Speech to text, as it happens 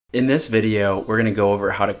In this video, we're going to go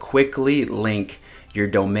over how to quickly link your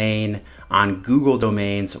domain on Google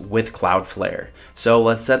Domans with Cloudflare. So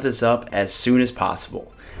let's set this up as soon as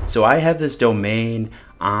possible. So I have this domain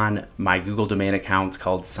on my Google domain account. It's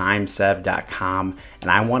called nameservers.com,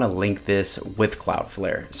 and I want to link this with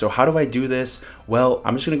Cloudflare. So how do I do this? Well,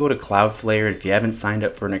 I'm just going to go to Cloudflare. If you haven't signed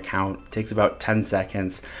up for an account, it takes about 10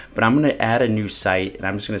 seconds, but I'm going to add a new site, and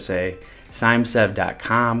I'm just going to say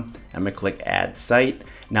nameservers.com. I'm going to click add site.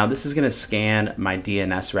 Now this is going to scan my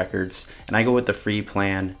DNS records, and I go with the free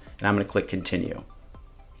plan, and I'm going to click continue.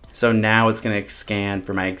 So now it's going to scan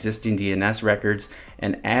for my existing DNS records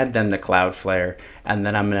and add them to Cloudflare, and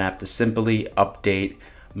then I'm going to have to simply update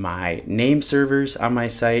my name servers on my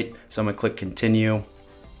site. So I'm going to click continue,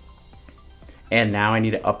 and now I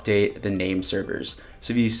need to update the name servers.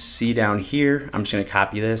 So if you see down here, I'm just going to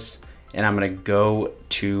copy this, and I'm going to go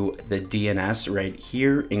to the DNS right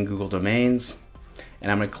here in Google Domans,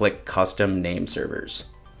 and I'm going to click custom name servers.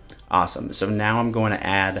 Awesome. So now I'm going to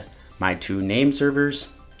add my two name servers.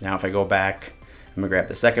 Now if I go back, I'm gonna grab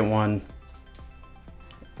the second one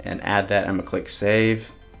and add that. I'm gonna click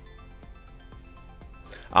save.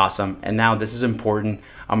 Awesome. And now this is important.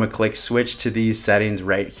 I'm gonna click switch to these settings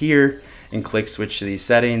right here and click switch to these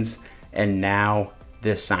settings. And now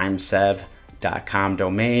this nameservers.com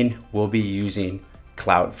domain will be using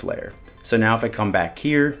Cloudflare. So now if I come back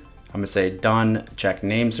here, I'm gonna say done, check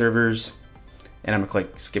name servers, and I'm gonna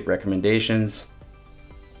click skip recommendations.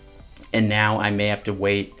 And now I may have to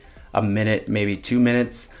wait a minute, maybe 2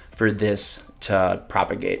 minutes for this to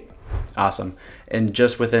propagate. Awesome. And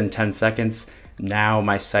just within 10 seconds, now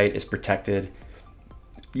my site is protected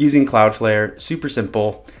using Cloudflare. Super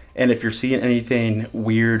simple. And if you're seeing anything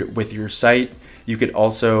weird with your site, you could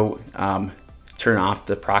also turn off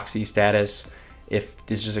the proxy status. If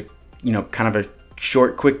this is a kind of a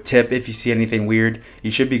short, quick tip, if you see anything weird,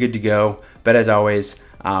 you should be good to go. But as always,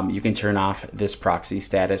 you can turn off this proxy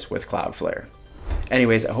status with Cloudflare.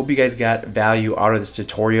 Anyways, I hope you guys got value out of this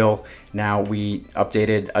tutorial. Now we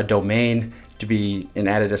updated a domain to be and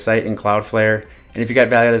added a site in Cloudflare. And if you got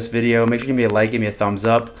value out of this video, make sure you give me a like, give me a thumbs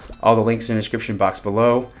up. All the links in the description box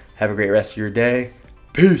below. Have a great rest of your day.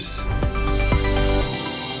 Peace.